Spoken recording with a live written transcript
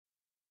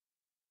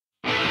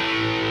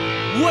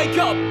Wake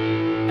up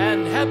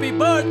and happy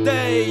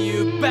birthday,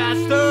 you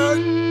bastard!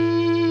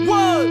 1,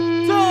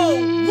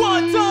 2,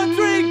 1, 2,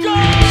 3, go!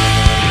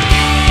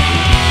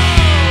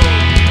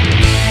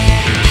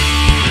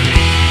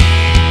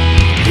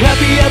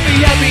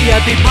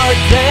 Happy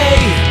birthday!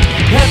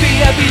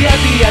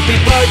 Happy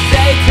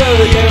birthday to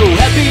you!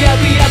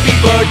 Happy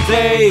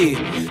birthday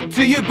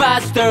to you,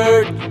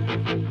 bastard!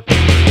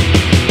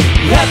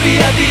 Happy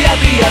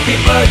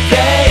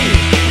birthday!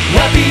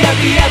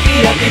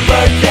 Happy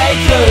birthday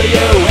to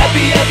you!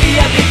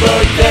 Happy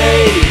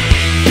birthday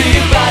to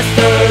you,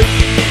 bastard!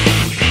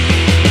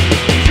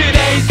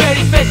 Today's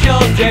very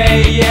special day,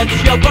 it's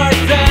your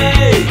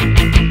birthday!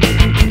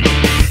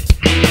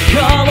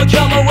 Come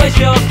on, raise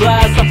your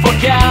glass and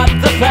forget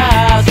the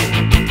past.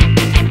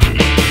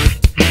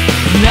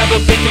 Never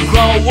been to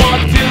grow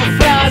up too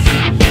fast.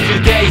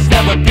 Today's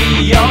never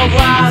be your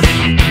last.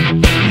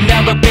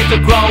 Never been to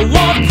grow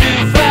up too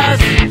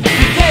fast.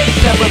 Today's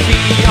never be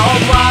your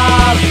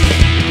last.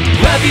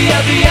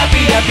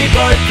 Happy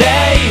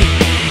birthday.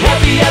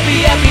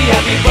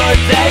 Happy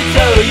birthday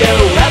to you.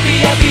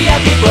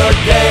 Happy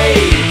birthday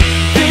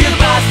to you,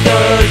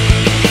 bastard.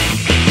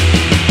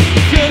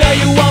 You know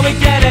you want me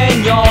getting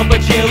old,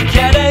 but you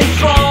getting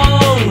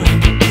strong.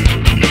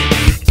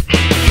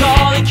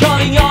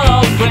 Calling all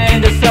our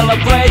friends to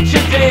celebrate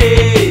your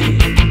day.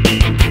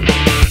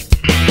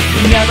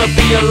 Never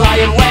be a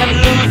liar and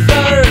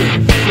loser.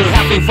 Still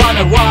having fun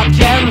at rock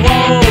and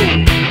roll.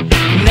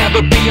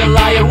 Never be a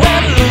liar